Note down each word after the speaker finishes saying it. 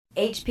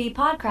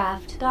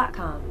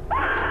hppodcraft.com.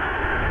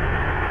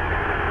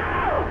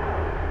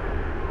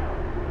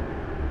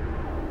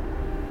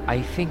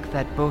 I think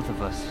that both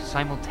of us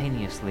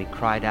simultaneously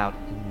cried out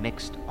in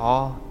mixed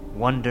awe,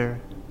 wonder,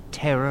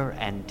 terror,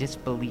 and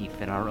disbelief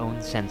in our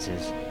own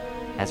senses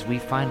as we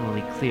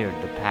finally cleared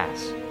the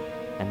pass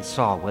and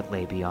saw what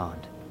lay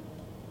beyond.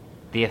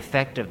 The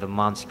effect of the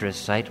monstrous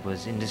sight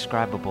was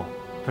indescribable,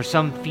 for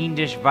some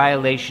fiendish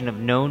violation of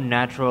known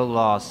natural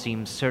law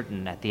seemed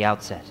certain at the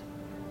outset.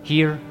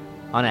 Here,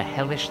 on a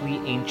hellishly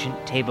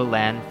ancient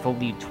tableland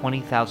fully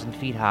 20,000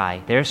 feet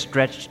high, there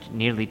stretched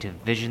nearly to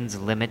vision's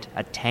limit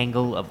a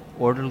tangle of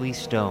orderly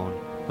stone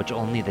which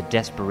only the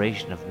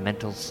desperation of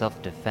mental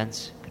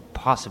self-defense could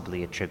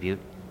possibly attribute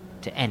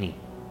to any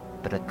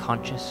but a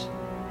conscious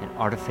and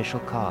artificial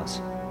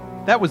cause.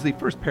 That was the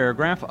first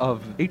paragraph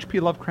of H.P.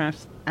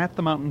 Lovecraft's At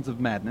the Mountains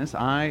of Madness.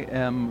 I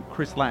am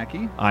Chris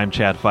Lackey. I'm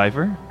Chad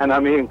Pfeiffer. And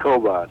I'm Ian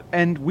Culbard.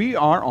 And we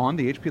are on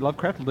the H.P.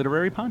 Lovecraft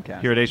Literary Podcast.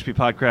 Here at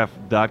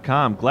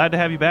hppodcraft.com. Glad to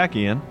have you back,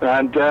 Ian.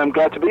 And I'm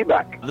glad to be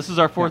back. This is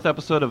our fourth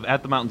episode of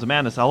At the Mountains of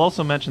Madness. I'll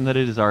also mention that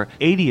it is our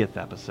 80th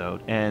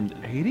episode. And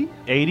 80?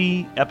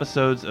 80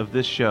 episodes of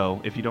this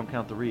show, if you don't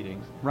count the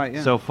readings, right,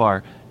 yeah. so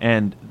far.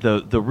 And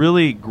the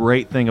really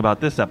great thing about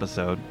this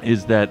episode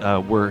is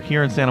that we're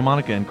here in Santa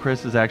Monica, and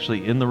Chris is actually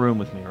in the room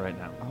with me right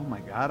now. Oh my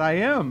God, I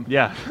am.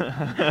 Yeah.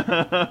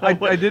 I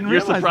didn't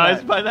realize You're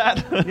surprised that. by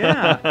that?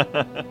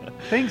 Yeah.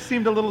 Things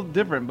seemed a little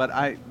different, but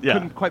I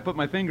couldn't quite put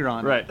my finger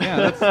on right. it.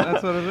 Yeah,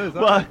 that's what it is.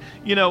 Well,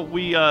 you know,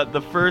 we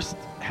the first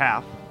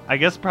half, I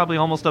guess probably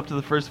almost up to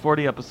the first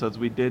 40 episodes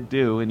we did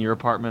do in your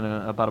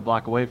apartment about a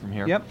block away from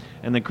here. Yep.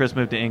 And then Chris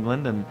moved to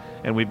England,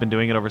 and we've been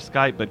doing it over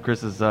Skype, but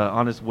Chris is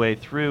on his way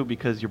through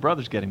because your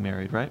brother's getting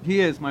married, right?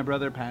 He is. My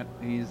brother, Pat,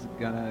 he's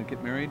going to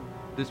get married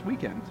this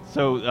weekend.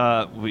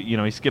 So,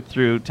 he skipped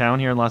through town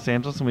here in Los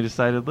Angeles, and we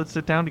decided, let's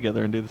sit down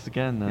together and do this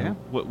again. Yeah.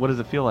 What does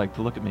it feel like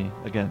to look at me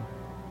again?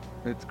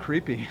 It's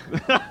creepy.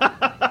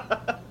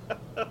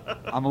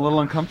 I'm a little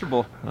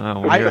uncomfortable.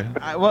 Oh,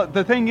 well,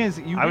 the thing is,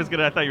 I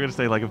thought you were gonna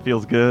say like it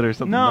feels good or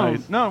something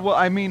nice. No. Well,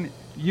 I mean,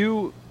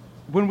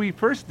 when we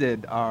first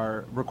did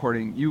our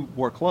recording, you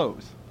wore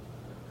clothes,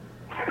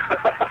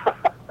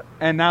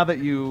 and now that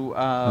you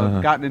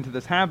gotten into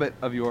this habit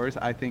of yours,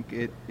 I think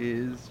it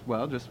is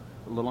just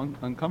a little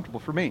uncomfortable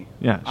for me.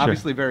 Yeah, sure.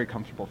 Obviously, very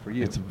comfortable for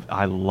you.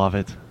 I love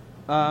it.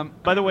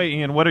 By the way,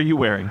 Ian, what are you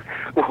wearing?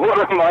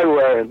 What am I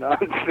wearing?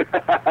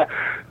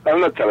 I'm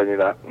not telling you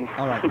that.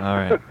 All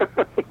right.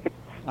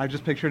 I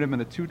just pictured him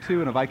in a tutu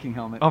and a Viking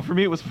helmet. Oh, for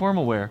me it was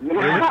formal wear.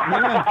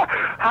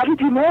 How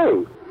did you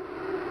know?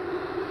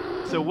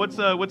 So what's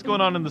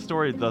going on in the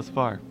story thus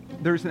far?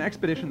 There's an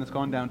expedition that's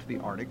gone down to the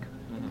Arctic.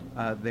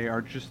 They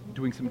are just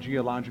doing some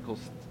geological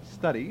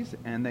studies,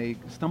 and they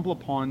stumble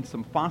upon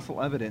some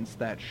fossil evidence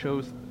that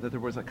shows that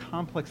there was a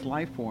complex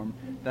life form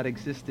that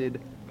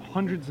existed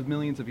hundreds of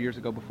millions of years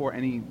ago before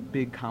any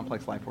big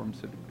complex life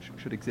forms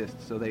should exist.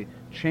 So they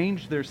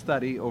changed their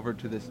study over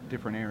to this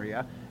different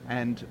area,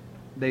 and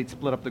they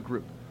split up the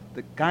group.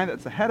 The guy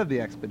that's ahead of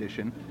the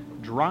expedition,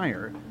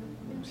 Dreyer,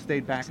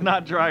 stayed back. It's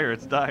not Dreyer,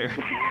 it's Dyer.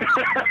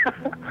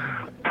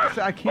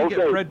 I can't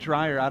get Fred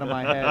Dreyer out of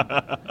my head.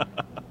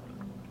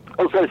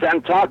 Oh, so it's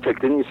Antarctic.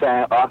 Didn't you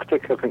say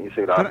Arctic? I think you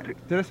said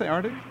Arctic. Did I say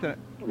Arctic? Yeah,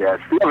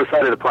 it's the other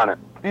side of the planet.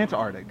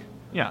 Antarctic.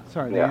 Yeah.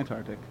 Sorry, the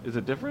Antarctic. Is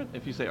it different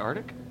if you say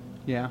Arctic?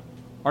 Yeah.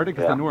 Arctic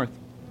is the north.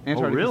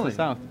 Antarctic really? is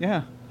the south.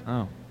 Yeah.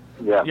 Oh.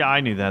 Yeah. Yeah, I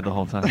knew that the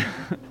whole time.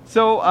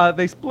 So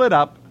they split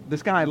up.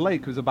 This guy,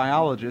 Lake, who's a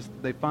biologist,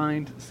 they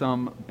find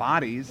some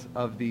bodies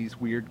of these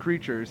weird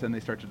creatures, and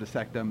they start to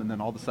dissect them, and then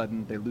all of a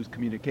sudden they lose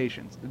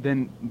communications.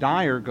 Then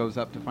Dyer goes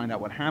up to find out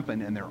what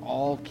happened, and they're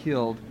all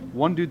killed.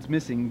 One dude's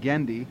missing,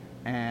 Gendy,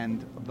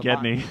 and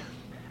Gedney.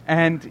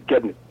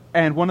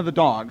 And one of the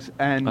dogs.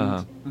 And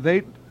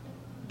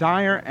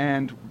Dyer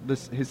and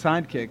his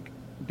sidekick,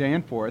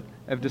 Danforth,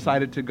 have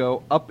decided to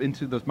go up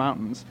into those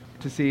mountains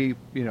to see,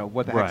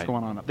 what the heck's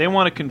going on up there. They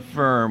want to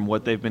confirm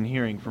what they've been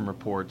hearing from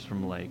reports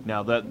from Lake.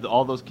 Now,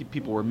 all those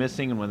people were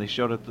missing, and when they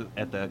showed up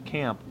at the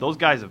camp, those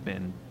guys have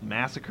been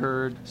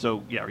massacred.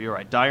 So, yeah, you're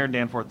right. Dyer and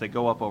Danforth, they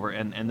go up over,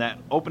 and that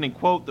opening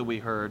quote that we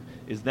heard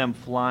is them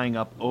flying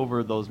up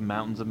over those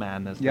mountains of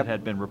madness that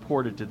had been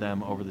reported to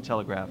them over the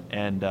telegraph.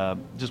 And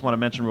just want to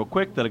mention real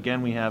quick that,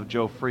 again, we have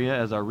Joe Fria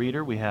as our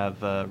reader. We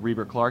have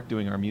Reber Clark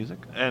doing our music,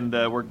 and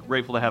we're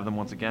grateful to have them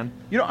once again.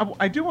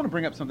 I do want to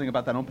bring up something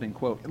about that opening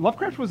quote.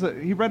 Lovecraft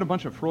he read a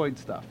bunch of Freud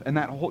stuff, and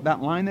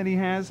that line that he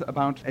has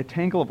about a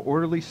tangle of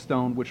orderly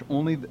stone which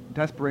only the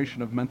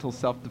desperation of mental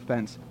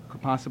self-defense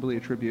could possibly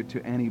attribute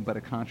to any but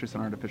a conscious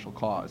and artificial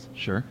cause.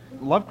 Sure.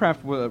 Lovecraft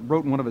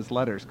wrote in one of his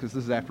letters, because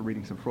this is after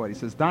reading some Freud, he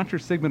says, Dr.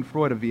 Sigmund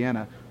Freud of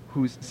Vienna,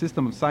 whose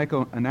system of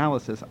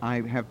psychoanalysis I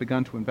have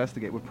begun to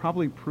investigate, would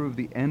probably prove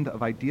the end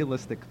of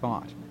idealistic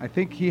thought. I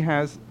think he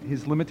has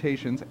his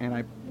limitations, and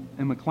I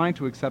am inclined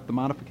to accept the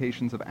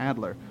modifications of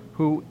Adler,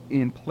 who,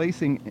 in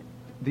placing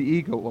the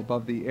ego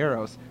above the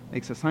eros,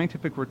 makes a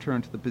scientific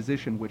return to the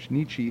position which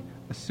Nietzsche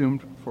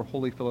assumed for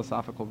wholly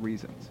philosophical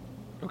reasons.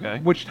 Okay.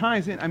 Which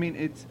ties in,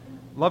 it's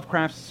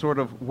Lovecraft's sort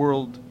of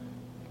world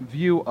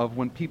view of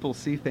when people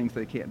see things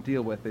they can't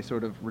deal with, they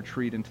sort of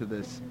retreat into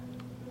this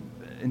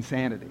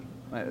insanity.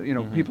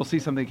 People see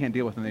something they can't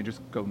deal with and they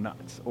just go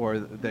nuts, or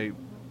they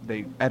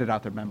edit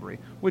out their memory,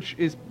 which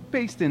is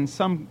based in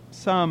some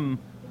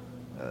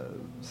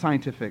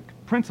scientific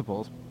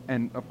principles.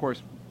 And of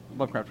course,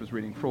 Lovecraft was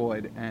reading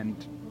Freud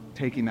and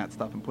taking that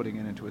stuff and putting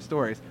it into his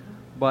stories.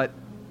 But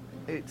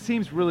it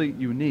seems really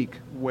unique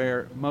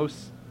where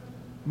most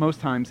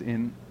times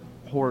in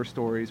horror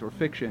stories or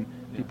fiction,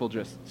 people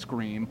just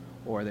scream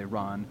or they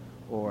run,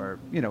 or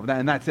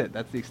and that's it.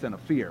 That's the extent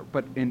of fear.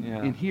 But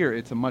in here,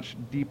 it's a much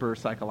deeper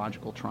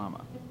psychological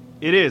trauma.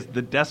 It is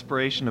the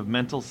desperation of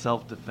mental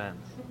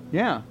self-defense.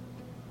 Yeah.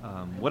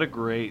 What a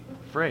great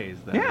phrase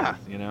that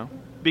is,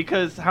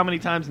 Because how many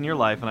times in your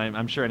life, and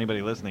I'm sure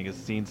anybody listening has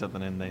seen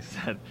something and they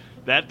said,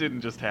 that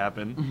didn't just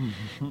happen.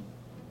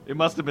 It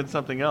must have been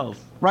something else.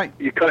 Right.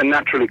 You kind of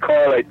naturally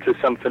correlate to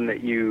something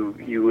that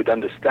you would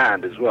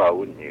understand as well,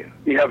 wouldn't you?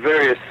 You have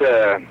various,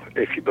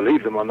 if you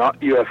believe them or not,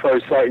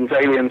 UFO sightings,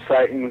 alien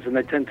sightings, and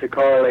they tend to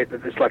correlate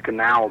that it's like an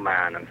owl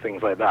man and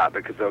things like that,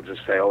 because they'll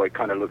just say, oh, it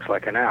kind of looks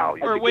like an owl.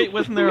 Or wait,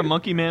 wasn't there a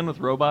monkey man with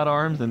robot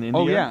arms in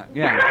India? Oh,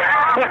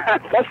 yeah.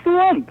 That's the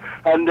one.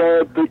 And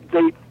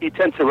you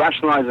tend to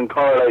rationalize and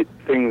correlate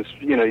things,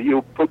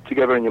 you'll put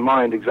together in your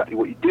mind exactly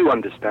what you do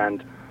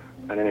understand,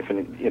 and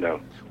anything,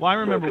 Well, I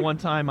remember one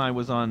time I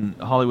was on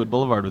Hollywood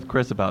Boulevard with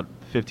Chris about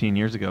 15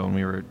 years ago when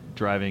we were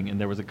driving, and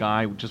there was a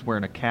guy just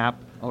wearing a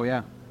cap. Oh,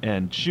 yeah.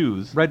 And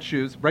shoes. Red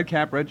shoes, red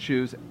cap, red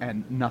shoes,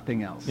 and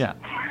nothing else. Yeah.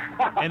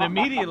 And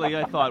immediately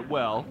I thought,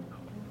 well,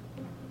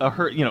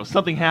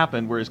 something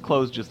happened where his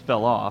clothes just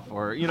fell off,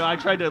 or, I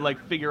tried to,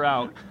 figure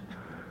out.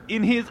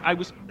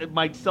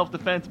 My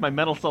self-defense, my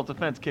mental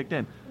self-defense kicked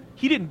in.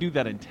 He didn't do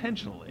that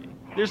intentionally.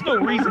 There's no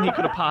reason he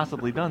could have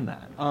possibly done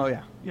that. Oh,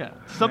 yeah. Yeah.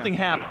 Something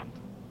happened.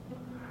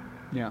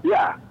 Yeah.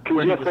 Yeah,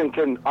 because you're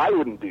thinking, I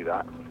wouldn't do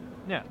that.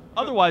 Yeah.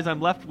 Otherwise,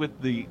 I'm left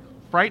with the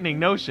frightening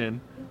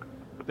notion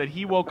that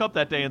he woke up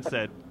that day and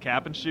said,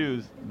 cap and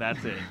shoes, that's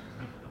it.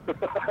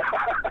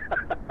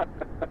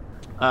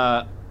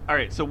 All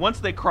right, so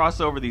once they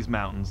cross over these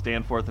mountains,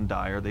 Danforth and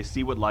Dyer, they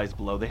see what lies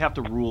below. They have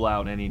to rule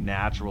out any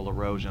natural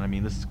erosion. I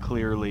mean, this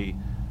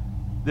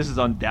is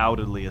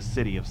undoubtedly a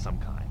city of some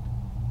kind.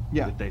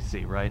 Yeah. That they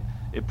see, right?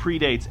 It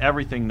predates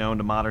everything known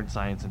to modern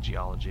science and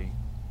geology.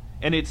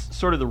 And it's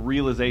sort of the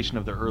realization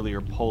of their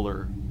earlier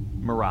polar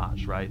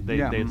mirage, right? They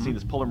had seen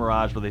this polar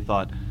mirage where they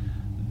thought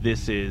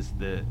this is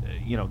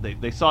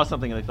they saw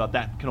something and they thought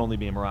that can only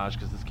be a mirage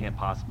because this can't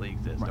possibly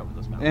exist over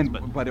those mountains.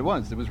 But it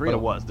was real. But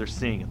it was. They're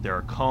seeing it. There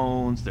are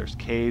cones, there's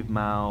cave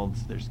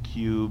mouths, there's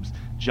cubes,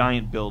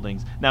 giant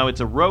buildings. Now it's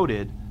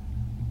eroded,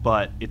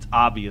 but it's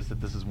obvious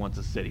that this is once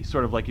a city.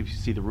 Sort of like if you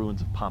see the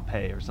ruins of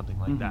Pompeii or something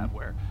like that,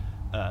 where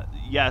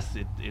yes,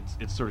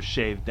 it's sort of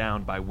shaved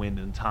down by wind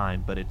and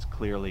time, but it's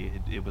clearly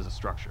it was a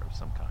structure of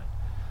some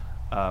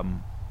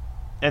kind.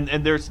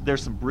 And there's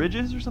some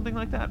bridges or something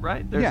like that,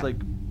 right? There's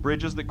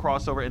bridges that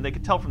cross over, and they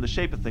could tell from the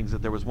shape of things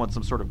that there was once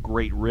some sort of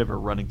great river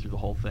running through the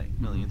whole thing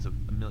millions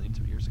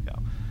of years ago.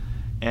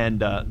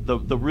 And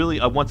the really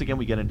once again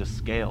we get into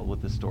scale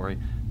with this story,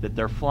 that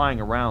they're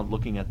flying around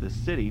looking at this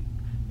city,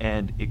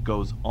 and it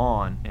goes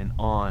on and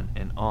on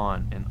and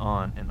on and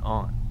on and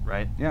on,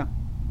 right? Yeah.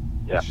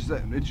 Yeah.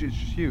 It's just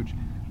huge.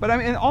 But I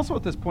mean, and also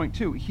at this point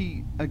too,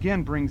 he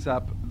again brings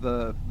up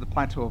the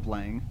plateau of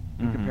Lang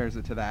and compares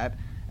it to that,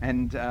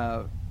 and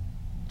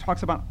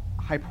talks about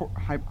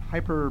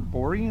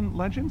Hyperborean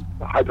legends.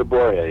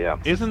 Hyperborea, yeah.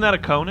 Isn't that a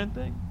Conan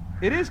thing?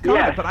 It is Conan,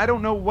 Yes. but I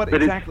don't know where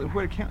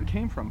it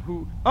came from.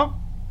 Who? Oh,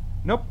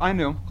 nope, I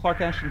knew.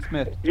 Clark Ashton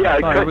Smith. Yeah,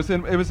 Sorry,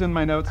 it was in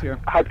my notes here.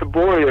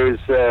 Hyperborea is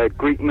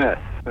Greek myth,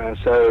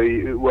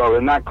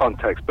 in that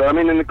context. But I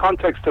mean, in the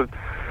context of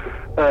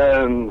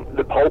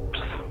the popes,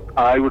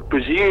 I would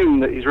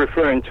presume that he's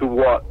referring to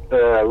what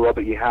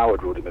Robert E.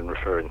 Howard would have been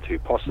referring to,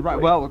 possibly. Right.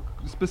 Well,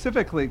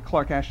 specifically,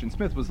 Clark Ashton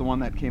Smith was the one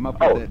that came up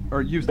with it,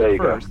 or used it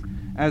first,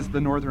 as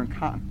the northern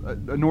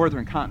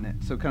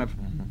continent. So kind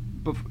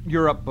of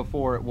Europe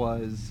before it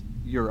was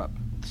Europe.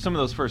 Some of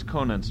those first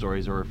Conan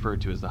stories are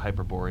referred to as the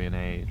Hyperborean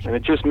age. And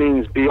it just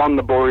means beyond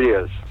the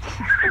Boreas.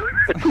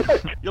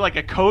 You're like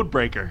a code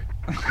breaker.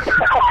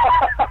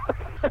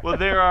 Well,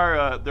 there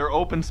are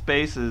open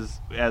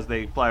spaces as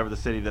they fly over the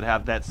city that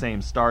have that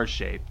same star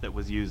shape that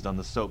was used on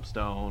the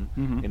soapstone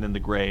and in the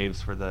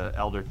graves for the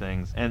elder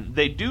things. And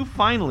they do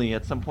finally,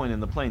 at some point in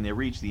the plane, they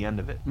reach the end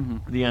of it,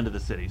 the end of the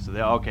city. So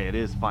it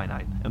is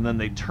finite. And then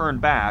they turn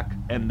back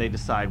and they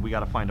decide we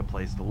got to find a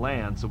place to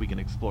land so we can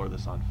explore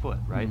this on foot,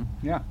 right?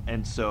 Yeah.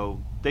 And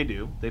so they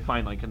do. They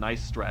find like a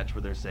nice stretch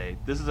where they say,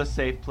 this is a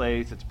safe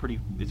place. It's pretty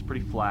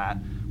flat.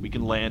 We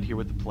can land here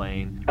with the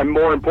plane. And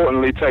more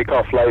importantly, take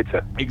off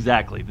later.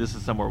 Exactly. This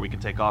is somewhere we can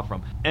take off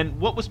from. And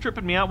what was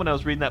tripping me out when I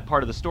was reading that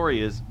part of the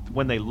story is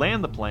when they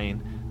land the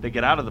plane, they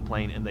get out of the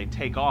plane and they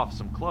take off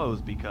some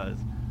clothes because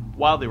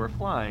while they were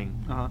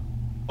flying,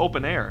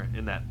 open air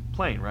in that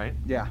plane, right?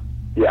 Yeah.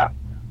 Yeah.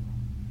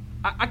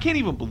 I can't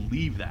even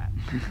believe that.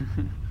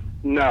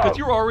 No. Because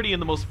you're already in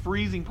the most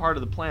freezing part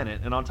of the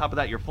planet, and on top of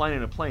that, you're flying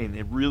in a plane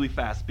at really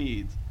fast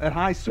speeds. At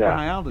super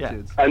high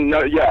altitudes. And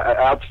at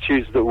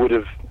altitudes that would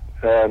have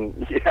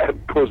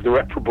caused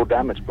irreparable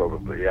damage,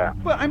 probably, yeah.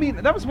 But, I mean,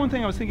 that was one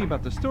thing I was thinking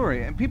about the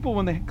story. And people,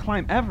 when they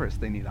climb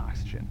Everest, they need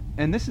oxygen.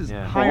 And this is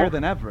higher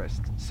than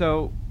Everest.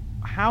 So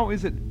how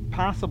is it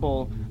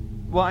possible?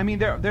 Well, I mean,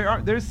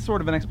 there's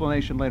sort of an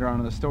explanation later on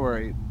in the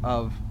story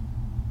of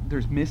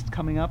there's mist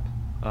coming up.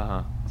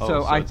 Uh-huh.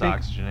 So I it's think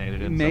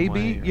oxygenated in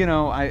maybe, some way, you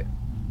know,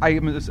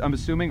 I'm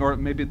assuming, or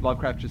maybe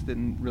Lovecraft just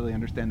didn't really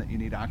understand that you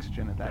need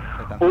oxygen at that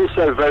point.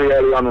 Also, very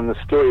early on in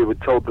the story, we're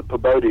told that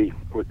Peabody,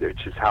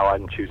 which is how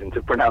I'm choosing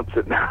to pronounce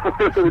it now,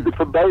 the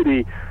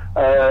Peabody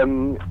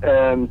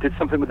did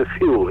something with the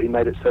fuel. He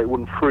made it so it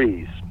wouldn't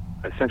freeze.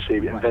 Essentially,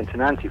 he invented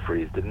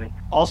antifreeze, didn't he?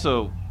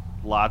 Also,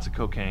 lots of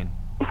cocaine.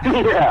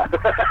 Yeah.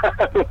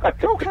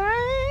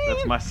 Cocaine!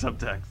 That's my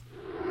subtext.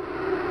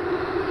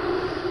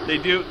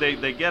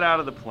 They get out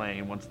of the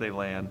plane once they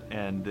land,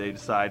 and they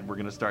decide we're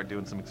going to start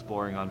doing some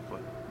exploring on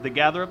foot. They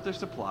gather up their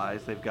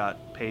supplies. They've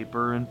got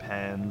paper and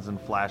pens and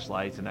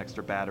flashlights and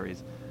extra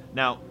batteries.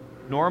 Now,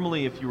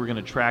 normally if you were going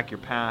to track your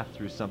path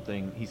through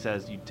something, he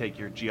says you'd take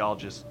your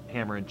geologist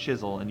hammer and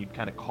chisel and you'd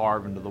kind of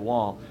carve into the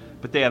wall.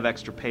 But they have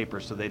extra paper,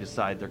 so they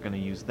decide they're going to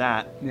use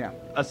that. Yeah.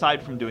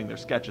 Aside from doing their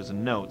sketches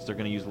and notes, they're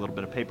going to use a little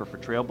bit of paper for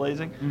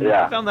trailblazing.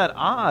 Yeah. I found that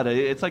odd.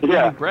 It's like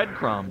leaving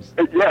breadcrumbs.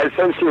 Yeah,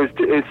 essentially,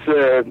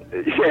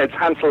 it's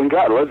Hansel and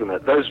Gretel, isn't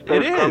it? Those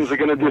crumbs are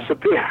going to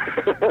disappear.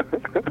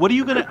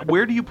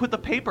 Where do you put the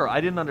paper?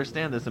 I didn't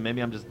understand this, and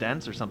maybe I'm just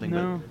dense or something.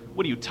 No. But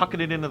what are you tucking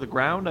it into the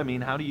ground? I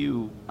mean, how do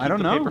you keep the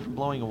paper from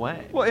blowing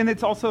away? Well, and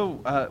it's also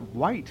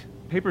white.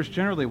 Paper's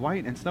generally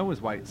white, and snow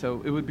is white,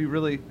 so it would be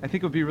really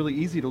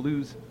easy to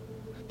lose.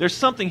 There's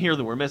something here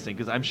that we're missing,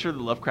 because I'm sure that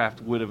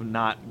Lovecraft would have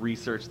not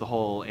researched the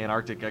whole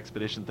Antarctic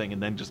expedition thing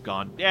and then just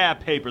gone,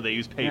 paper, they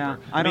use paper. Yeah,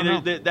 I mean, know.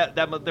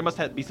 There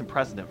must be some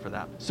precedent for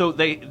that. So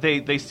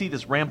they see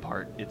this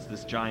rampart. It's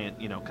this giant,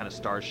 kind of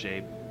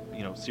star-shaped,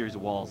 series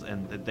of walls,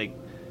 and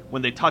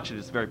when they touch it,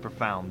 it's very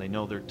profound. They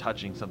know they're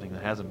touching something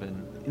that hasn't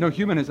been... No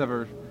human has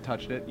ever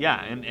touched it.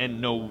 Yeah, and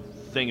no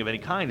thing of any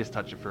kind has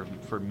touched it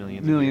for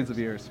millions of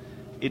years.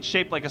 It's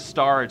shaped like a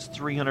star. It's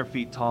 300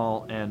 feet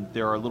tall, and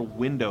there are little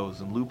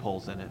windows and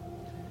loopholes in it.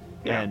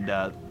 Yeah.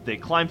 And they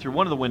climb through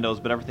one of the windows,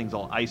 but everything's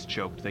all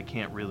ice-choked. They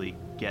can't really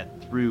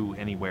get through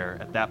anywhere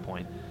at that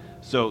point.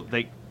 So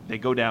they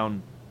go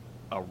down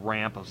a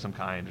ramp of some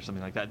kind or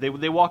something like that. They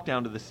walk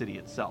down to the city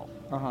itself.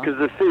 Because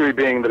the theory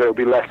being that it'll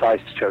be less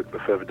ice-choked the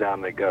further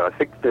down they go. I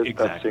think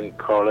that's in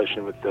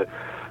correlation with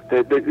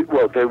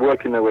they're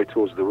working their way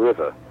towards the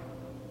river.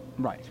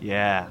 Right.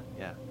 Yeah.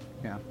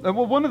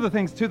 Well, one of the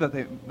things too that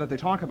they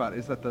talk about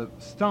is that the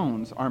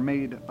stones are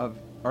made of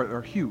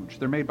are huge.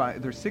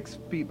 They're 6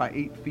 feet by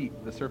 8 feet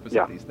the surface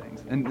of these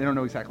things, and they don't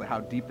know exactly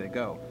how deep they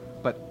go.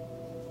 But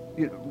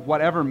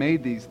whatever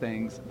made these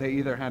things, they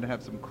either had to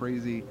have some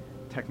crazy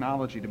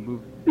technology to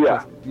move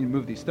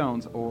these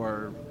stones,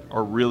 or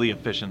really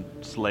efficient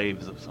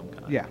slaves of some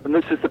kind. Yeah. And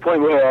this is the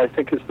point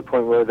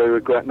where they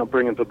regret not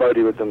bringing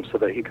Peabody with them, so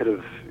that he could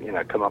have,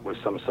 come up with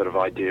some sort of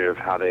idea of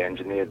how they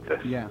engineered this.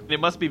 Yeah. It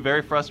must be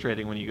very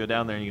frustrating when you go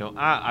down there and you go,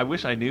 I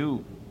wish I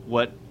knew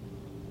what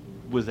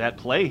was at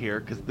play here,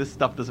 because this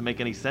stuff doesn't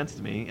make any sense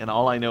to me, and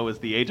all I know is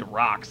the age of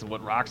rocks and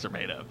what rocks are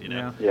made of.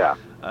 Yeah.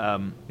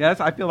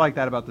 I feel like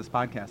that about this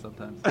podcast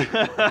sometimes.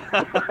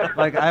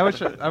 Like I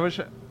wish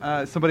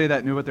somebody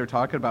that knew what they're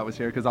talking about was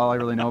here, because all I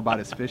really know about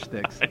is fish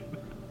sticks.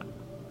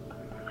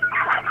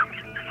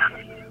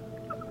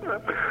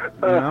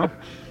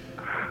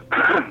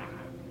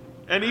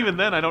 And even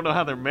then, I don't know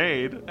how they're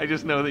made. I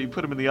just know that you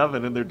put them in the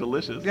oven and they're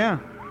delicious. Yeah,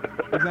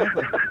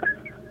 exactly.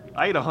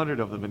 I ate 100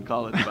 of them in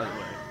college, by the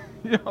way.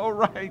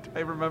 Right. I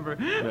remember.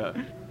 Yeah.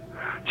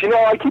 Do you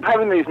know, I keep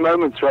having these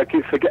moments where I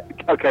keep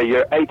okay,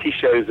 you're 80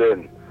 shows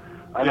in,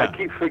 and I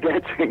keep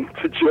forgetting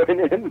to join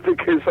in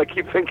because I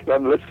keep thinking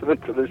I'm listening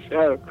to the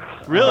show.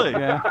 Really?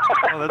 Yeah.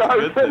 Oh, that's a I'm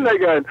good sitting thing. there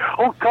going,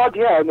 oh, God,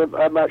 yeah, and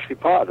I'm actually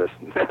part of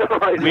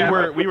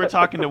this. We were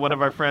talking to one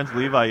of our friends,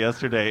 Levi,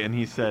 yesterday, and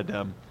he said,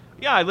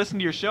 I listened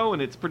to your show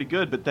and it's pretty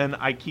good, but then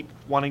I keep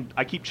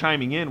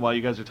chiming in while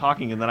you guys are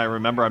talking, and then I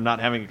remember I'm not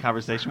having a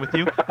conversation with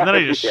you, and then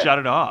I just shut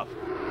it off.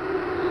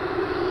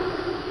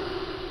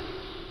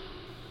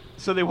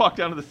 So they walk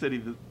down to the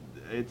city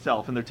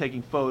itself, and they're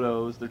taking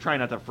photos. They're trying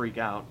not to freak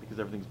out because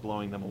everything's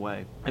blowing them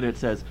away. And it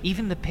says,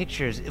 Even the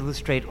pictures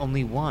illustrate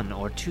only one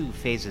or two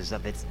phases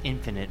of its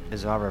infinite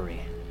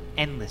bizarrerie,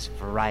 endless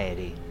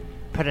variety,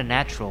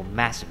 preternatural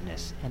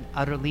massiveness, and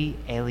utterly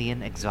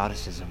alien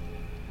exoticism.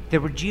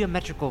 There were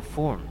geometrical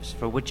forms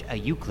for which a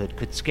Euclid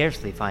could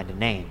scarcely find a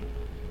name,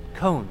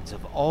 cones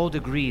of all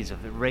degrees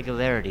of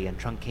irregularity and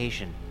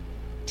truncation,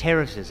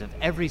 terraces of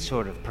every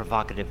sort of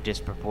provocative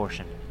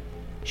disproportion,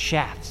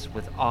 shafts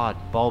with odd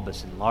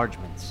bulbous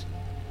enlargements,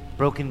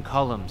 broken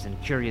columns in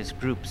curious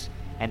groups,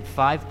 and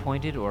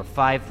 5-pointed or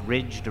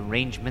 5-ridged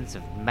arrangements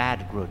of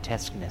mad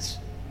grotesqueness.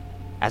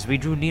 As we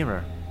drew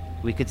nearer,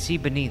 we could see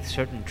beneath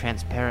certain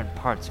transparent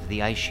parts of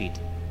the ice sheet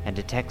and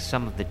detects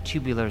some of the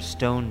tubular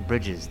stone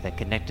bridges that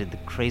connected the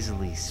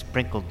crazily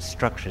sprinkled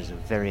structures of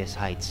various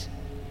heights.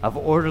 Of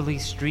orderly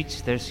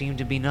streets there seemed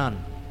to be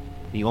none,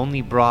 the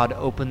only broad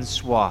open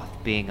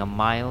swath being a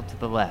mile to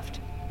the left,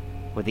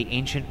 where the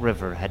ancient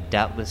river had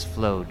doubtless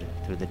flowed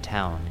through the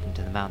town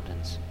into the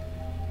mountains.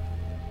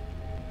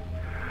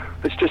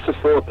 It's just a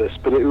thought, this,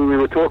 but we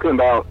were talking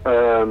about,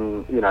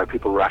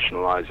 people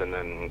rationalizing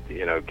and,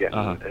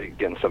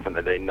 getting something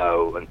that they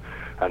know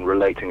and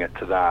relating it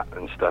to that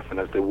and stuff. And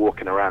as they're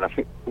walking around, I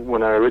think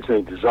when I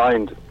originally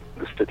designed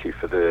the city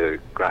for the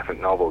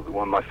graphic novel,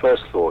 one of my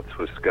first thoughts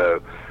was to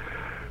go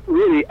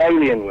really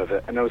alien with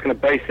it. And I was going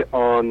to base it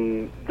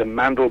on the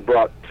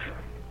Mandelbrot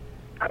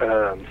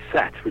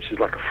set, which is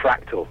like a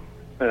fractal.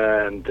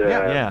 And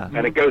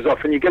it goes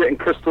off, and you get it in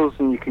crystals,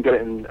 and you can get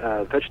it in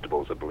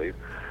vegetables, I believe.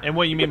 And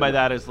what you mean by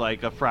that is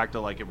like a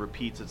fractal, like it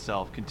repeats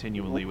itself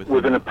continually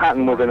within a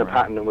pattern, within a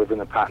pattern, and within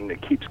a pattern.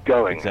 It keeps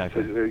going.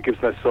 Exactly. So it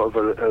gives that sort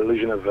of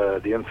illusion of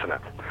the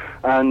infinite.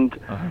 And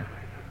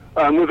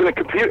within a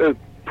computer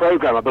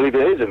program, I believe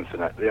it is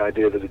infinite. The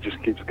idea that it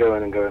just keeps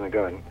going and going and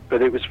going.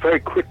 But it was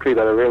very quickly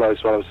that I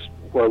realized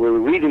while we were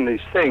reading these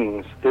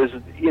things, there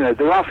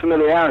are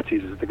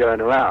familiarities as they're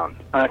going around.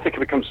 And I think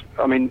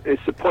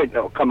it's a point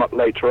that will come up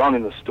later on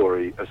in the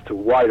story as to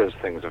why those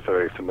things are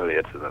very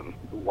familiar to them.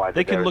 Why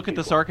they can look at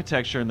this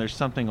architecture and there's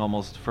something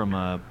almost from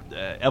a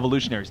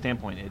evolutionary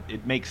standpoint.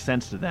 It makes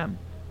sense to them.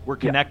 We're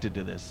connected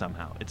to this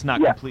somehow. It's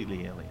not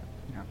completely alien.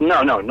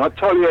 No, not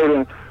totally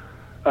alien.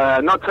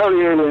 Not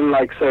totally alien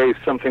like, say,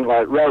 something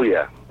like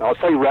Relia. I'll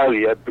say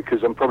Relia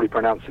because I'm probably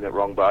pronouncing it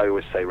wrong, but I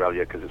always say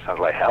Relia because it sounds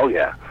like hell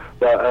yeah.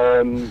 But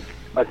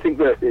I think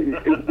that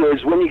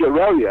whereas when you get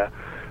Relia,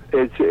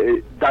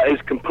 that is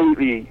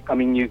completely,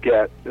 you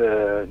get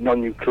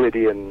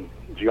non-Euclidean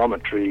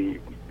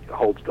geometry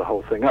holds the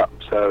whole thing up.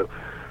 So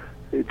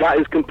that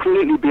is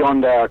completely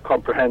beyond our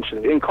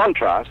comprehension. In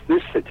contrast,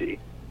 this city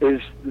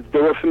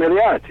there are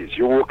familiarities.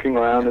 You're walking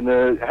around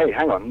and hey,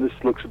 hang on, this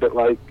looks a bit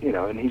like,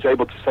 and he's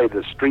able to say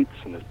there's streets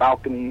and there's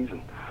balconies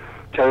and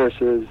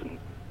terraces.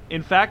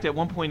 In fact, at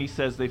one point he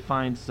says they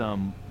find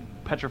some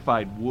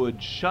petrified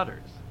wood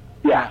shutters.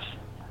 Yes,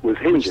 with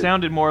hinges. Which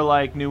sounded more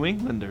like New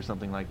England or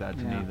something like that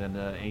to me than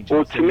ancient.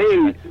 Well, to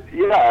me,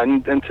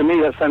 and to me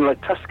that sounded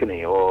like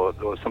Tuscany or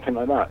something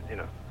like that,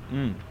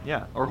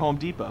 Yeah, or Home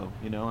Depot.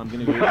 I'm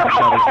going to go get some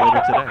shutters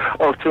later today.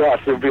 Oh, to us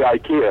it would be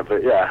IKEA,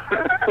 but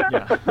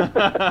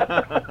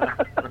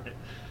Right.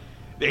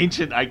 The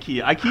ancient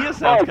IKEA. IKEA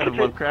sounds kind of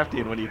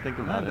Lovecraftian when you think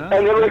about it.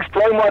 And it'll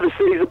explain why the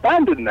city's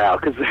abandoned now,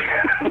 because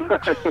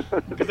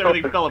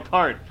everything fell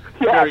apart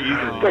very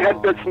easily. They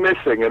had bits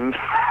missing, and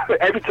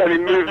every time you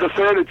moved the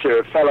furniture,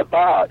 it fell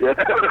apart.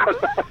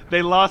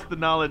 They lost the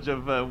knowledge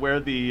of where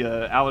the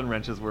Allen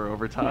wrenches were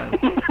over time.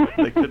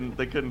 They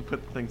couldn't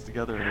put things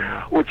together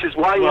anymore. Which is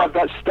why you have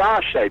that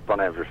star shape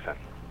on everything.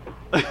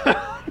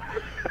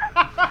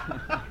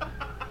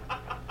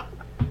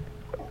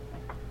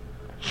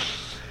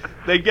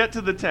 They get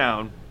to the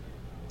town.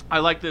 I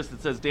like this.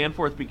 It says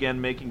Danforth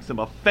began making some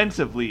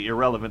offensively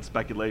irrelevant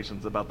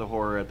speculations about the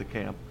horror at the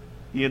camp.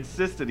 He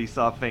insisted he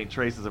saw faint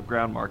traces of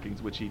ground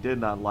markings, which he did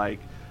not like,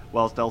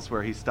 whilst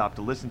elsewhere he stopped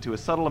to listen to a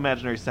subtle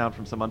imaginary sound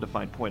from some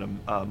undefined point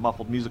of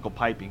muffled musical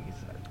piping, he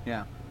said.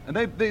 Yeah. And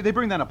they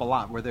bring that up a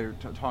lot, where they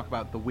talk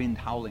about the wind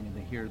howling and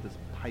they hear this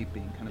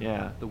piping, kind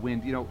of the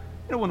wind.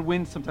 When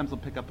wind sometimes will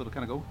pick up, it'll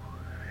kind of go.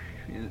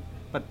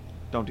 But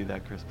don't do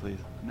that, Chris, please.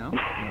 No?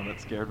 No, that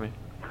scared me.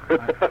 You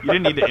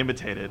didn't need to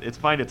imitate it. It's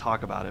fine to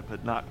talk about it,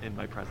 but not in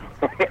my presence.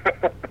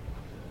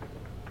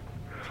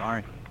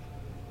 Sorry.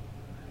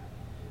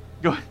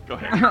 Go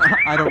ahead.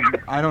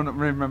 I don't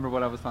remember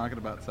what I was talking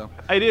about. So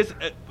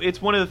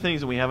it's one of the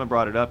things, and we haven't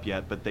brought it up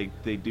yet, but they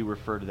do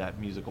refer to that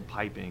musical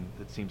piping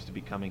that seems to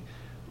be coming.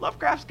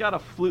 Lovecraft's got a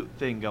flute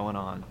thing going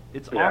on.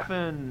 It's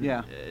often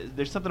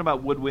there's something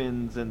about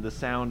woodwinds and the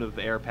sound of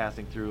air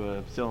passing through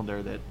a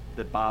cylinder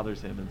that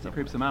bothers him and it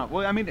creeps him out.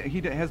 Well,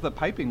 he has the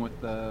piping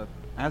with the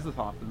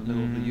Azathoth in the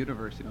middle of the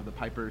universe. The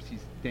pipers.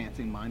 He's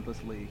dancing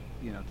mindlessly.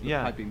 To the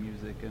piping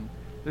music, and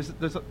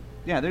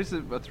there's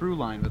a through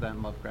line with that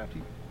in Lovecraft.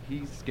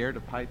 He's scared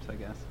of pipes, I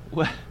guess.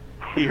 Well,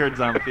 he heard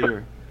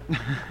Zamfir.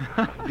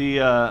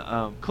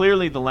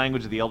 Clearly the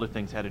language of the Elder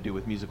Things had to do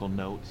with musical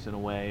notes in a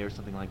way or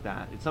something like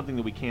that. It's something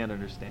that we can't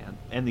understand.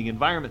 And the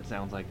environment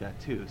sounds like that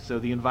too. So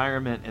the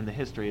environment and the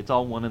history, it's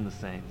all one and the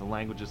same. The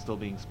language is still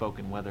being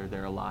spoken whether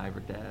they're alive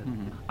or dead.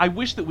 Mm-hmm. I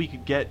wish that we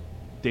could get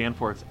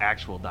Danforth's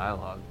actual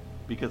dialogue,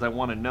 because I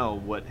want to know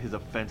what his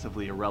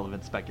offensively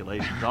irrelevant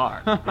speculations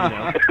are.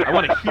 I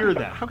want to hear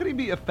them. How could he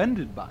be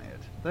offended by it?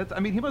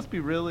 He must be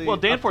really... Well,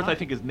 Danforth, I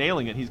think, is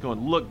nailing it. He's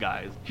going, look,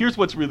 guys, here's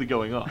what's really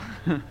going on.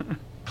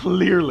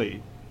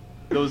 Clearly,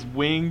 those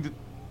winged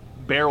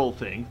barrel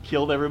things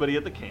killed everybody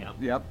at the camp.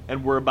 Yep.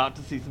 And we're about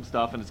to see some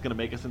stuff, and it's going to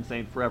make us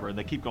insane forever. And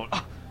they keep going,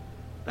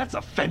 that's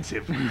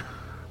offensive.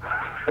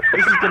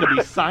 This is going to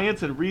be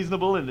science and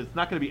reasonable, and it's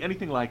not going to be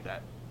anything like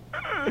that.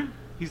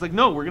 He's like,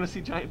 no, we're going to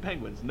see giant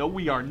penguins. No,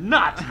 we are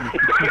not.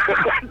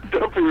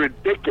 Don't be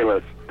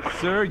ridiculous.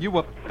 Sir, you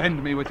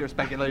offend me with your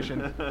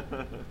speculation.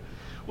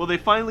 Well, they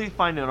finally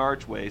find an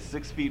archway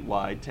 6 feet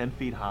wide, 10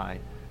 feet high,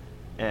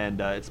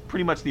 and it's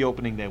pretty much the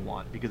opening they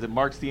want because it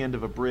marks the end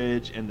of a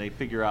bridge, and they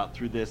figure out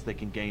through this they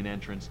can gain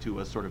entrance to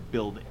a sort of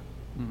building.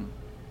 Mm-hmm.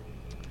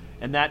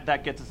 And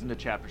that gets us into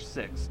Chapter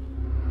 6.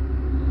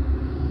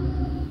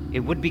 It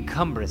would be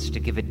cumbrous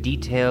to give a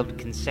detailed,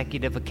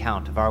 consecutive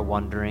account of our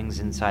wanderings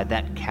inside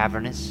that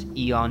cavernous,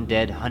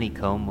 eon-dead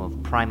honeycomb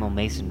of primal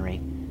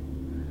masonry,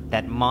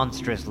 that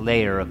monstrous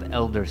layer of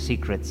elder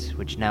secrets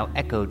which now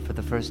echoed for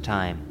the first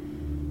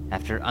time,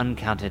 after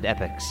uncounted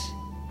epochs,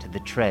 to the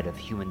tread of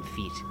human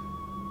feet.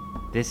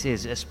 This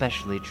is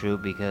especially true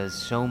because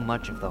so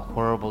much of the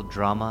horrible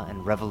drama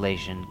and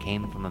revelation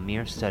came from a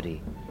mere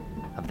study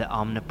of the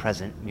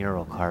omnipresent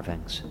mural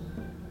carvings.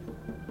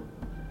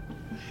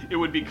 It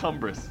would be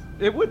cumbrous.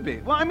 It would be.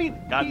 Well, I mean...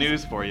 Got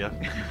news for you.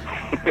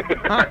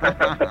 It's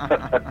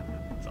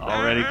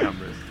already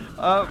cumbrous.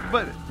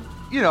 But,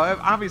 you know,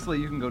 obviously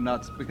you can go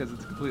nuts because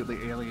it's a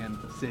completely alien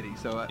city.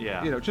 So,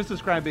 yeah. You know, just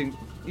describing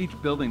each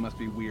building must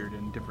be weird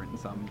and different in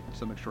some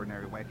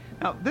extraordinary way.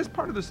 Now, this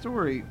part of the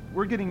story,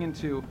 we're getting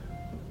into...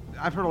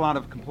 I've heard a lot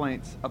of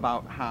complaints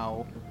about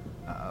how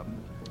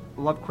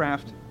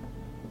Lovecraft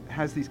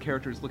has these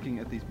characters looking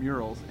at these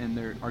murals and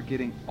they are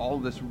getting all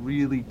this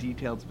really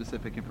detailed,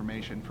 specific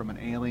information from an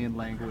alien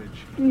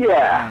language.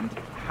 Yeah. And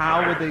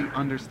how would they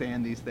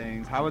understand these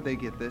things? How would they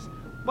get this?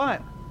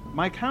 But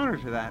my counter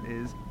to that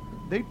is,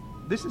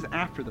 this is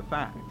after the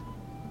fact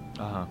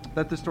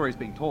that the story is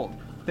being told.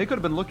 They could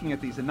have been looking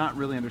at these and not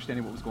really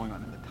understanding what was going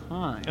on at the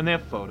time. And they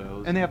have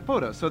photos.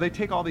 So they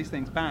take all these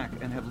things back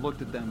and have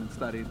looked at them and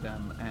studied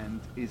them and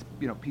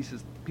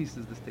pieces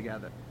this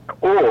together.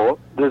 Or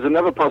there's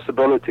another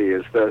possibility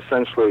is that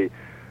essentially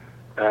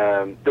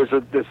there's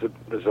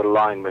a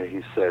line where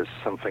he says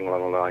something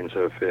along the lines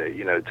of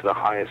to the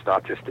highest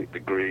artistic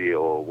degree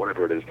or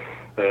whatever it is.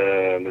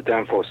 The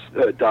Danforth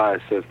Dyer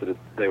says that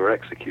they were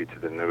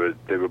executed and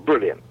they were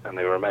brilliant and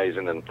they were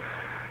amazing and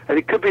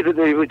it could be that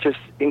they were just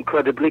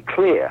incredibly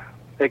clear.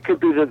 It could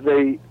be that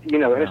they,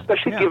 and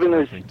especially given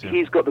as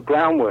he's got the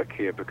groundwork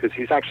here because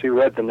he's actually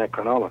read the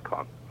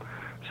Necronomicon.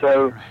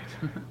 So,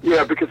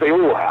 yeah, because they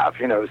all have,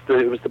 it was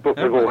the book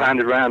they've all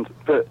handed around.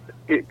 But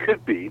it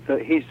could be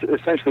that he's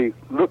essentially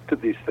looked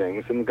at these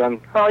things and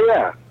gone, oh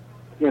yeah,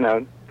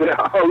 oh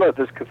look,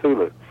 there's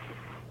Cthulhu.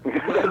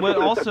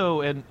 Well,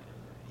 also, and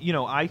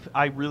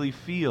I really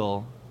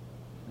feel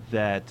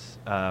that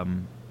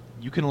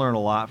you can learn a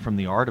lot from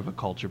the art of a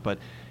culture. But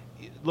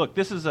look,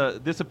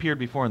 this appeared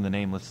before in The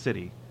Nameless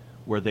City,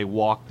 where they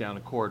walked down a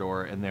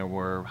corridor and there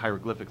were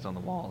hieroglyphics on the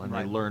wall, and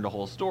they learned a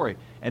whole story.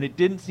 And it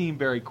didn't seem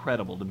very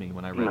credible to me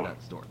when I read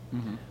that story.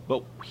 Mm-hmm.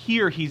 But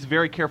here, he's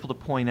very careful to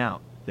point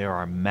out there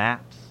are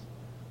maps.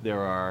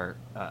 There are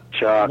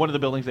one of the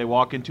buildings they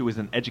walk into is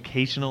an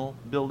educational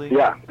building.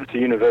 Yeah, it's a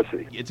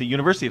university. It's a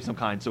university of some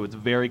kind, so it's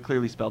very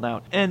clearly spelled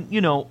out. And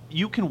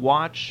you can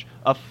watch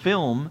a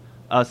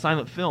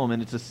silent film,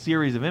 and it's a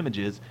series of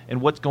images, and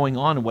what's going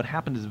on and what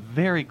happened is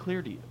very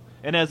clear to you.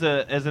 And as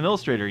an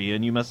illustrator,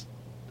 Ian, you must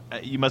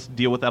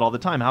deal with that all the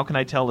time. How can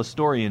I tell a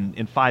story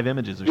in 5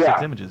 images or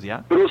 6 images?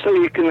 Yeah. But also,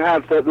 you can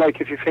have that. Like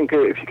if you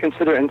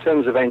consider it in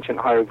terms of ancient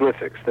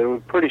hieroglyphics, they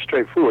were pretty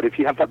straightforward. If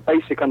you have that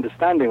basic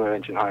understanding of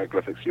ancient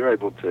hieroglyphics, you're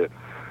able to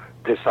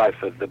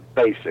decipher the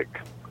basic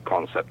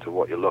concept of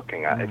what you're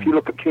looking at. If you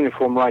look at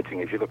cuneiform writing,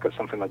 if you look at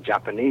something like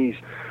Japanese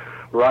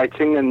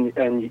writing,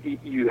 and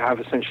you have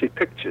essentially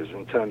pictures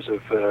in terms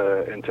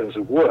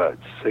of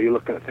words. So you're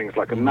looking at things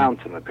like a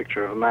mountain, a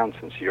picture of a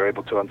mountain, so you're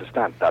able to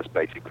understand that's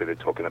basically they're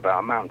talking about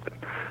a mountain.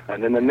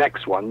 And then the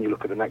next one, you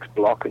look at the next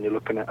block, and you're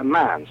looking at a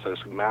man. So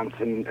it's a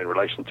mountain in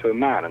relation to a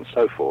man, and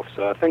so forth.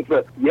 So I think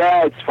that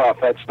it's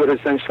far-fetched, but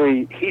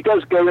essentially he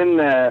does go in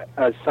there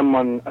as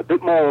someone a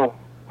bit more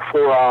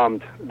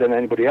forearmed than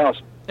anybody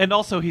else. And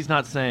also, he's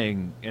not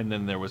saying, and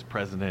then there was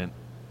President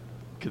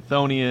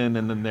Chthonian,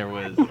 and then there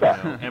was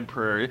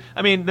Emperor.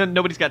 I mean, then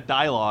nobody's got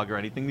dialogue or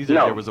anything.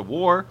 There was a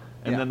war,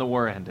 and then the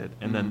war ended,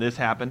 and then this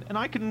happened, and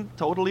I can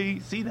totally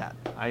see that.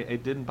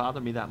 It didn't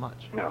bother me that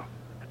much. No.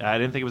 I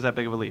didn't think it was that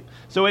big of a leap.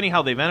 So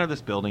anyhow, they've entered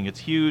this building. It's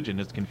huge,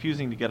 and it's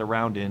confusing to get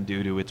around in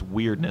due to its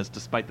weirdness,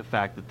 despite the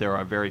fact that there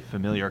are very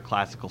familiar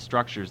classical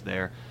structures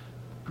there,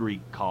 Greek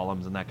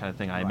columns and that kind of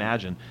thing, I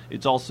imagine.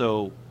 It's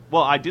also...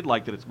 Well, I did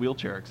like that it's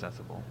wheelchair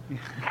accessible,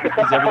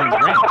 because everything's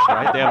ramps,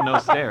 right? They have no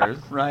stairs.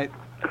 Right.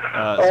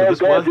 So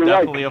this was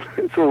definitely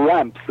it's all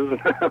ramps, isn't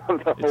it?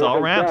 It's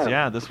all ramps,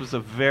 yeah. This was a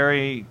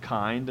very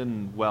kind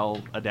and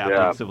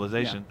well-adapted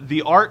civilization. Yeah.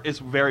 The art is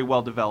very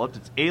well developed.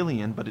 It's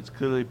alien, but it's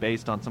clearly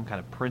based on some kind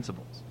of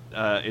principles.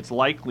 It's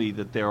likely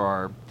that there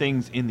are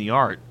things in the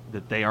art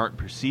that they aren't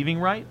perceiving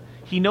right.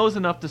 He knows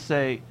enough to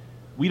say,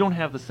 we don't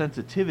have the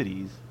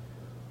sensitivities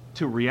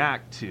to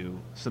react to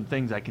some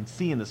things I can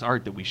see in this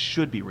art that we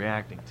should be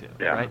reacting to.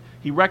 Right?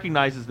 He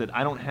recognizes that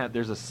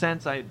there's a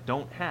sense I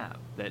don't have,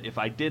 that if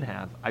I did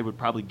have, I would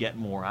probably get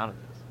more out of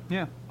this.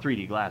 Yeah.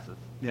 3D glasses.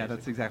 Yeah,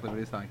 that's exactly what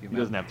he's talking about. He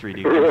doesn't have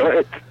 3D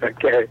glasses. Right,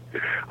 okay.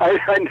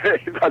 I know,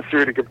 that's a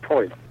really good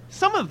point.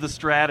 Some of the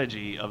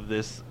strategy of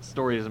this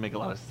story doesn't make a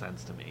lot of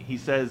sense to me. He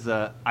says,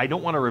 I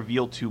don't want to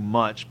reveal too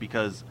much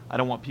because I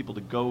don't want people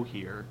to go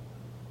here,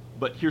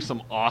 but here's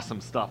some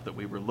awesome stuff that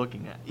we were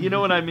looking at. You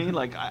know what I mean?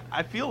 Like,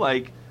 I feel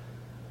like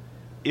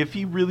if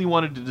he really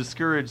wanted to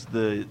discourage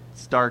the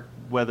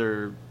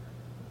Starkweather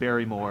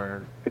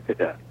Barrymore,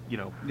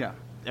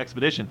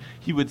 expedition,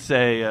 he would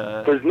say,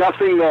 there's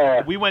nothing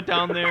there. We went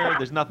down there,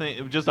 there's nothing,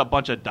 it was just a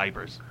bunch of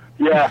diapers.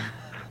 Yeah.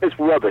 It's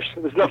rubbish.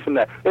 There's nothing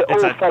there. It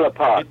all fell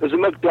apart. There's a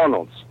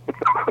McDonald's.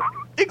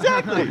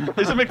 Exactly.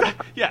 There's a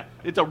Yeah,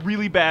 it's a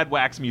really bad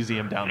wax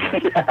museum down there.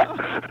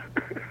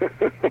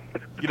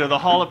 Yeah. The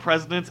Hall of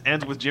Presidents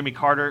ends with Jimmy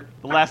Carter.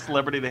 The last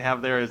celebrity they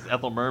have there is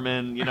Ethel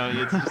Merman.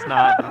 It's just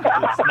not.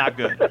 It's not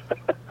good.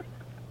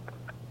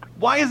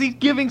 Why is he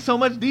giving so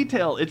much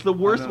detail? It's the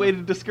worst way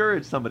to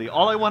discourage somebody.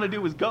 All I want to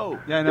do is go.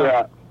 Yeah, I know.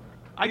 Yeah.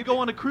 I'd go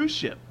on a cruise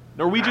ship.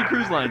 Norwegian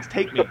Cruise Lines,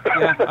 take me.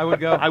 Yeah, I would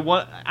go.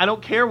 I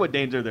don't care what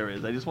danger there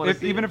is. I just want to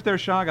see. Even if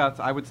there's Shoggoths,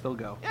 I would still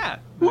go. Yeah.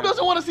 Who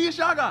doesn't want to see a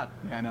Shoggoth?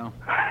 Yeah, I know.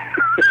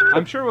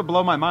 I'm sure it would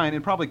blow my mind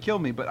and probably kill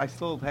me, but I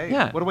still,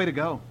 what a way to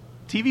go.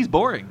 TV's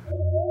boring.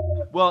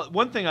 Well,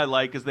 one thing I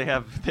like is they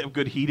have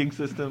good heating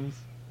systems.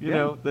 You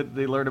know, that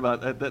they learn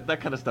about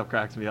that kind of stuff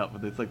cracks me up.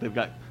 But it's like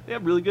they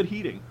have really good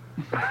heating.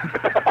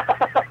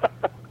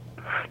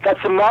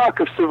 That's a mark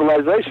of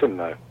civilization,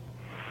 though.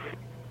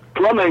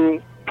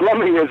 Plumbing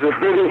is a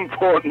really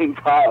important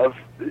part of,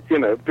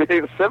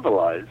 being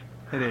civilized.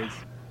 It is.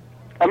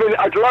 I mean,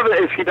 I'd love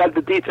it if he'd had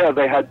the detail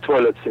they had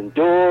toilets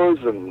indoors,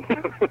 and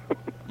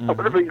that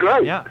would have been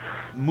great. Yeah.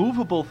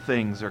 Movable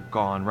things are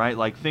gone, right?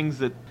 Like things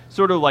that,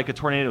 sort of like a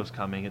tornado's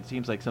coming, it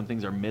seems like some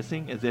things are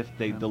missing, as if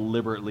they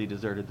deliberately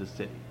deserted the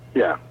city.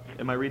 Yeah.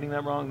 Am I reading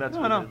that wrong? That's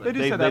No, what they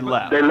just said that.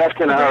 left. They left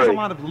in a There's hurry. a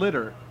lot of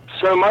litter.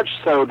 So much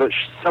so that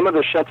some of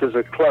the shutters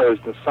are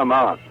closed and some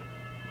aren't.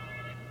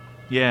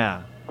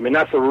 Yeah. I mean,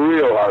 that's a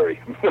real hurry.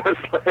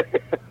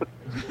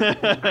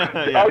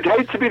 I'd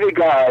hate to be the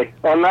guy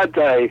on that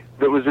day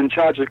that was in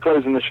charge of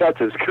closing the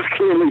shutters, because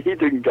clearly he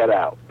didn't get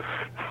out.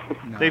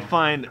 No. They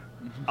find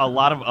a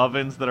lot of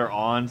ovens that are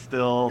on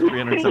still,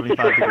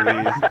 375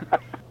 degrees.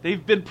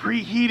 They've been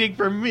preheating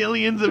for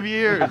millions of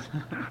years.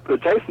 But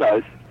it tastes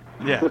nice.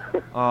 Yeah.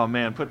 Oh,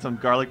 man, put some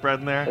garlic bread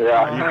in there?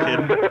 Yeah. Are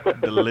you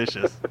kidding?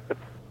 Delicious.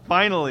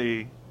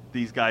 Finally,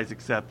 these guys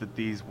accept that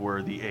these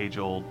were the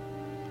age-old,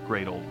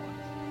 great old ones.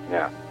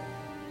 Yeah.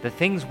 The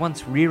things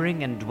once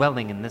rearing and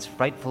dwelling in this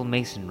frightful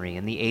masonry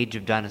in the age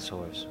of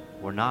dinosaurs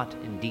were not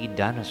indeed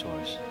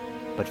dinosaurs,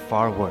 but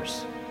far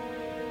worse.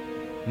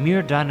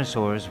 Mere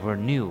dinosaurs were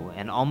new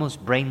and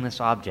almost brainless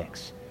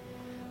objects,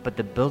 but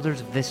the builders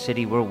of this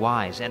city were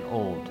wise and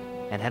old,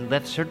 and had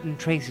left certain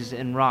traces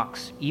in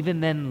rocks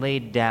even then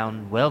laid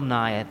down well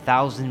nigh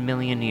 1,000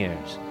 million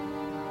years.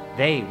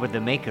 They were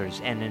the makers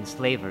and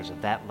enslavers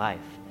of that life,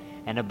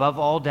 and above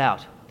all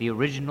doubt, the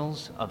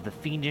originals of the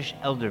fiendish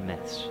elder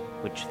myths,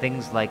 which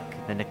things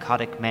like the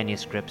Nicotic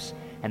manuscripts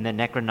and the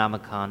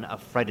Necronomicon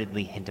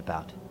affrightedly hint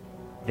about.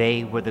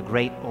 They were the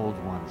great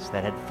old ones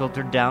that had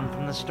filtered down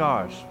from the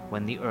stars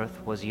when the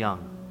earth was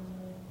young.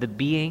 The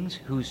beings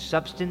whose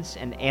substance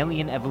and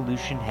alien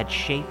evolution had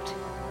shaped,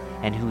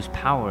 and whose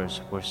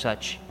powers were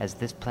such as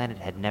this planet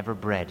had never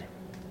bred.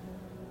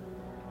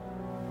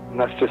 And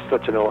that's just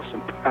such an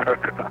awesome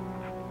paragraph.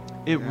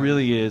 It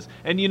really is.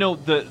 And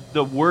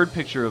the word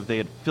picture of they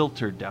had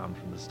filtered down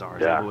from the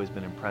stars, I've always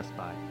been impressed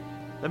by.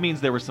 That means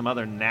there were some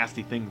other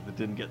nasty things that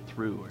didn't get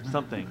through or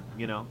something,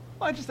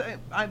 Well,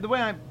 the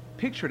way I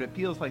pictured it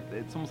feels like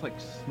it's almost like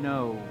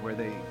snow, where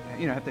they,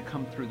 have to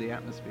come through the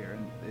atmosphere,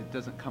 and it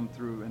doesn't come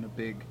through in a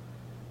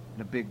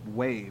big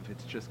wave.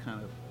 It's just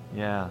kind of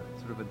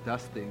sort of a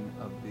dusting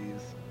of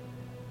these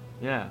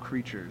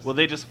creatures. Well,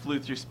 they just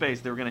flew through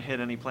space. They were going to hit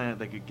any planet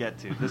they could get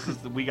to.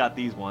 We got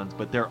these ones,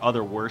 but there are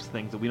other worse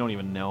things that we don't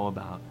even know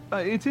about.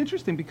 It's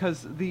interesting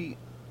because they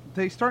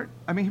start.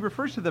 I mean, he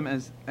refers to them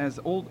as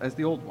the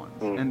old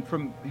ones, and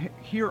from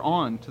here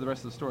on to the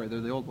rest of the story,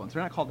 they're the old ones.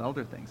 They're not called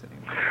elder things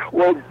anymore.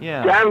 Well,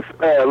 Dan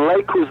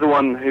Lake was the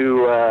one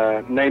who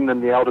named them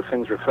the elder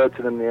things, referred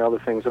to them the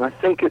elder things, and I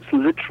think it's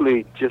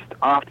literally just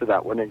after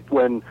that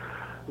when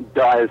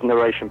Dyer's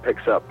narration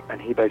picks up, and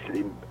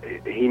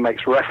he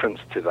makes reference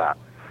to that.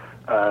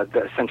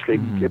 That essentially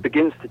it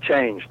begins to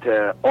change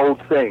to old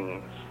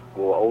things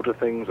or older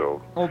things,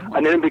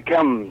 and then it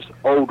becomes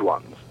old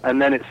ones. And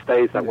then it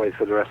stays that way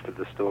for the rest of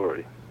the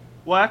story.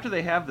 Well, after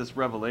they have this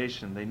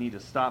revelation, they need to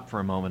stop for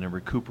a moment and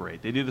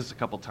recuperate. They do this a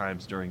couple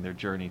times during their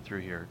journey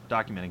through here,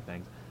 documenting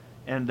things.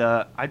 And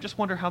I just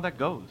wonder how that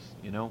goes,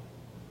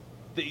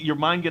 Your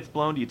mind gets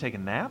blown, do you take a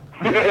nap?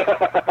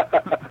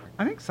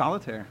 I think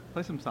solitaire.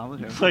 Play some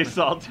solitaire. Play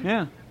solitaire?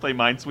 Yeah. Play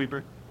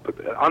Minesweeper? But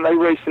aren't they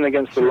racing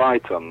against the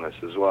light on this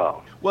as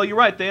well? Well, you're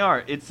right, they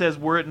are. It says,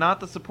 were it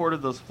not the support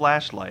of those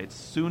flashlights,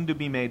 soon to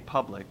be made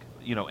public,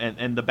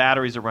 and the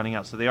batteries are running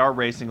out, so they are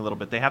racing a little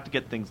bit. They have to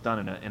get things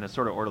done in a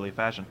sort of orderly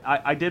fashion.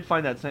 I did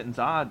find that sentence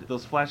odd.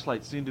 Those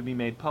flashlights soon to be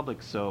made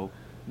public, so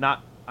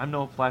I'm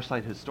no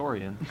flashlight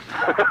historian.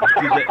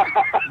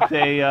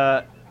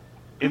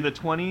 In the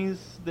 20s,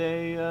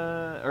 they,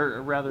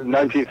 or rather...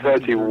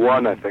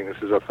 1931, I think.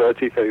 This is a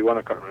 31,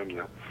 I can't remember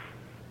now.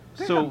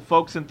 So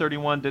folks in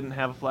 31 didn't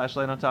have a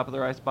flashlight on top of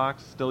their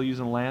icebox, still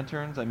using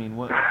lanterns? I mean,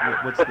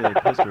 what's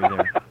the history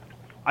there?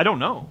 I don't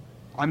know.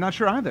 I'm not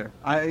sure either.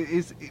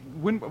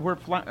 Were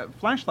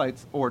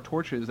flashlights or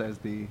torches, as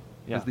the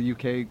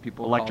UK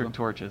people electric call them.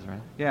 Torches, right?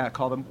 Yeah,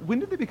 call them. When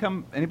did they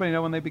become? Anybody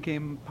know when they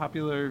became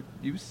popular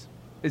use?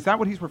 Is that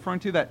what he's referring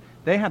to? That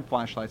they had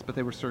flashlights, but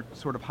they were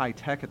sort of high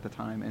tech at the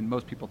time, and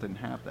most people didn't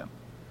have them.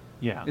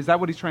 Yeah. Is that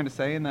what he's trying to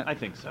say? In that, I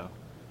think so.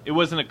 It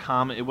wasn't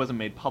it wasn't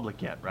made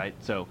public yet, right?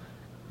 So,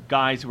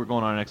 guys who were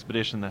going on an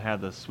expedition that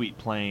had the sweet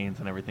planes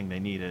and everything they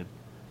needed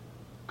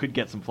could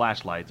get some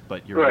flashlights,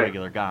 but you're a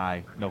regular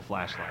guy, no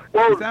flashlight.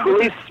 Well,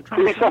 police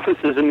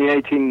officers in the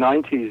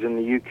 1890s in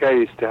the UK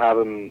used to have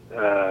them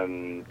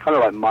kind of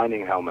like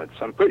mining helmets.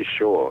 I'm pretty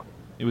sure.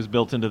 It was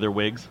built into their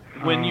wigs.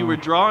 When you were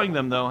drawing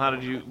them, though,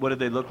 what did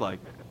they look like?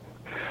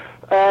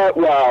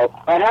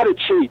 Well, I had to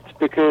cheat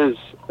because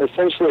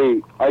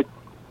essentially I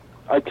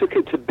took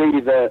it to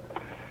be that,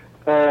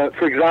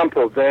 for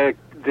example,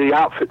 the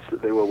outfits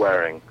that they were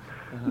wearing.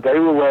 They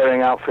were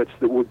wearing outfits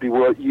that would be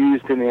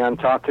used in the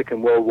Antarctic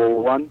in World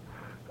War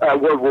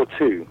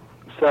II.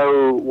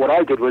 So what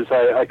I did was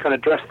I kind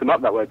of dressed them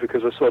up that way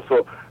because I sort of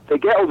thought they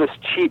get all this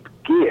cheap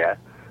gear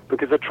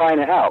because they're trying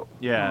it out.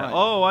 Yeah. Right.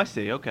 Oh, I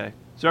see. Okay.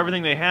 So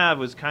everything they have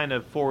was kind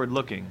of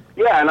forward-looking.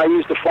 Yeah, and I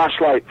used a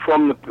flashlight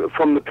from the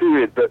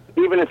period, but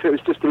even if it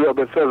was just a little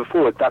bit further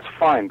forward, that's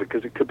fine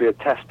because it could be a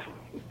test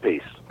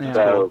piece. Yeah.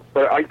 So,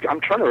 but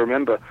I'm trying to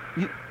remember.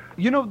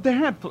 You know, they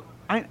had.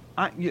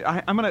 I'm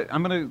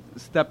gonna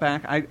step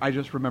back. I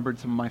just remembered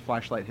some of my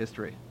flashlight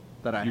history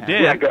that I had. You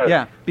did?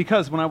 Yeah,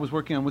 because when I was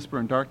working on Whisper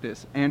in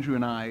Darkness, Andrew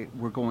and I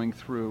were going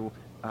through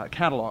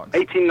catalogs.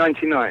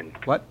 1899.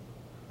 What?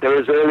 They're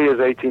as early as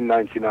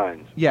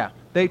 1899. Yeah,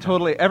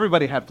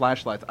 everybody had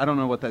flashlights. I don't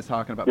know what that's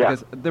talking about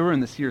because they were in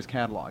the Sears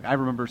catalog. I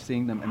remember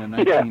seeing them in a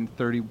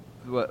 1930.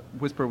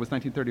 Whisper was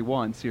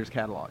 1931 Sears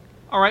catalog.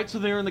 All right, so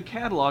they were in the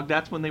catalog.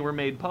 That's when they were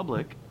made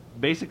public.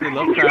 Basically,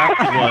 Lovecraft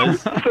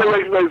was... That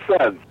makes no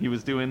sense. He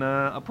was doing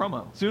a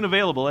promo. Soon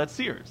available at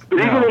Sears. But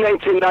even in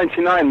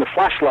 1899, the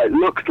flashlight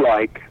looked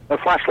like a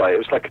flashlight. It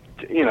was like,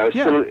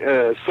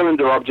 a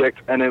cylinder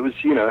object, and it was,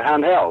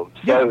 handheld.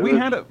 So we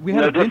had a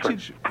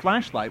vintage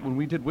flashlight when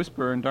we did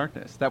Whisper in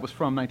Darkness. That was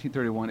from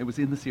 1931. It was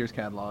in the Sears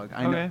catalog.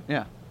 I know.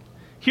 Yeah.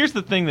 Here's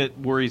the thing that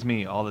worries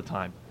me all the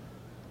time.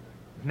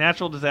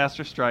 Natural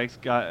disaster strikes,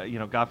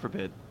 God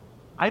forbid.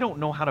 I don't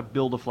know how to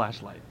build a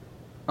flashlight.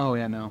 Oh,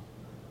 yeah, no.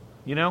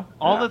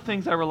 All the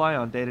things I rely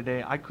on day to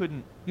day, I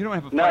couldn't. You don't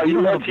have a. No,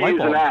 you have to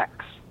use an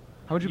axe.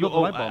 How would you build a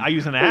light bulb? I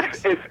use an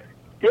axe. If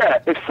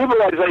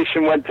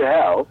civilization went to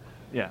hell,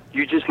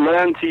 you just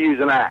learn to use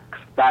an axe.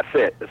 That's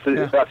it.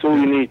 That's all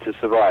you need to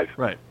survive.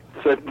 Right.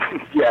 So,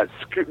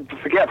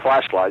 forget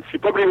flashlights. You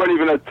probably won't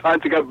even have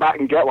time to go back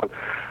and get one.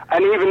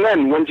 And even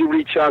then, once you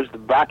recharge the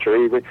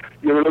battery,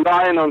 you're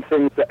relying on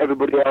things that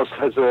everybody else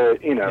has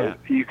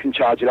you can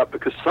charge it up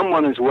because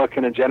someone is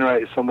working a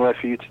generator somewhere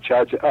for you to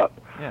charge it up.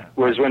 Yeah.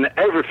 Whereas when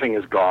everything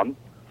is gone,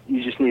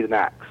 you just need an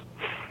axe.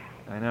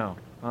 I know.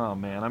 Oh,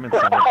 man, I'm in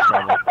so much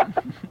trouble.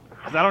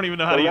 Because I don't even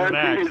know how to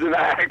use an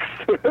axe.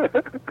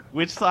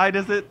 Which side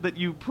is it that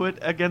you put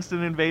against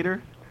an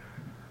invader?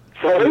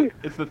 Sorry?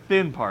 It's the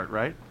thin part,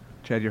 right?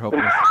 Chad, you're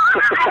hopeless.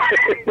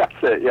 That's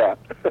it, yeah.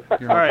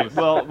 All right,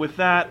 well, with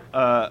that,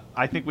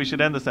 I think we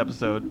should end this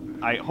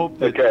episode. I hope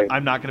that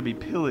I'm not going to be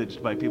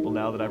pillaged by people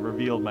now that I've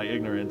revealed my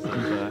ignorance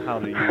of how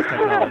to use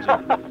technology.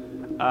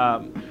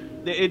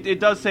 It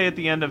does say at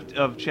the end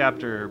of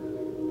chapter,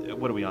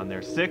 what are we on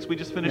there, 6? We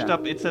just finished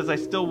up. It says, I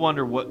still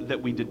wonder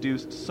that we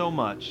deduced so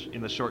much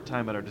in the short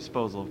time at our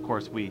disposal. Of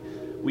course, we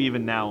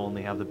even now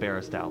only have the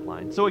barest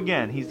outline. So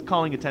again, he's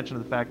calling attention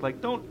to the fact,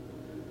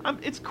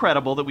 it's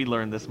credible that we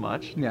learned this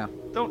much. Yeah.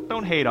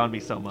 Don't hate on me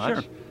so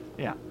much. Sure.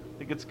 Yeah, I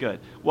think it's good.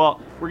 Well,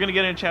 we're going to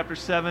get into chapter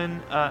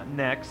 7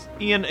 next.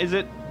 Ian,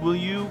 will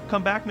you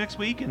come back next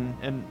week?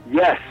 And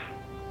Yes.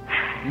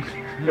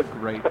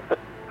 Great.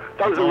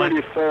 That was a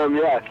really firm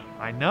yes.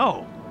 I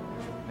know.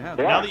 Yeah.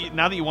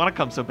 Now that you want to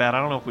come so bad, I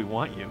don't know if we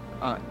want you.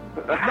 No,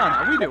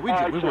 we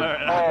do.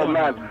 Oh,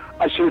 man.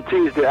 I should have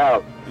teased it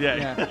out.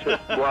 Yeah.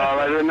 Well,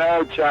 I don't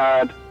know,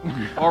 Chad.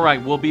 All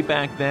right, we'll be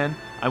back then.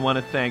 I want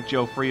to thank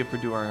Joe Fria for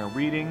doing our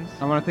readings.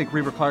 I want to thank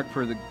Reber Clark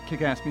for the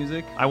kick-ass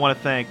music. I want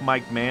to thank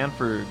Mike Mann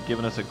for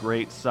giving us a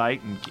great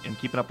site and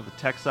keeping up with the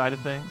tech side of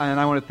things. And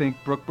I want to thank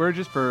Brooke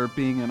Burgess for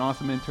being an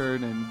awesome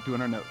intern and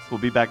doing our notes. We'll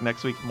be back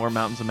next week for more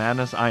Mountains of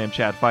Madness. I am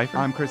Chad Pfeiffer.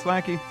 I'm Chris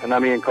Lackey. And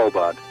I'm Ian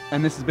Culbard.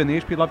 And this has been the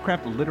H.P.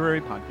 Lovecraft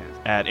Literary Podcast.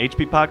 At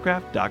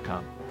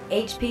hppodcraft.com.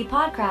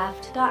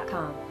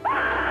 hppodcraft.com.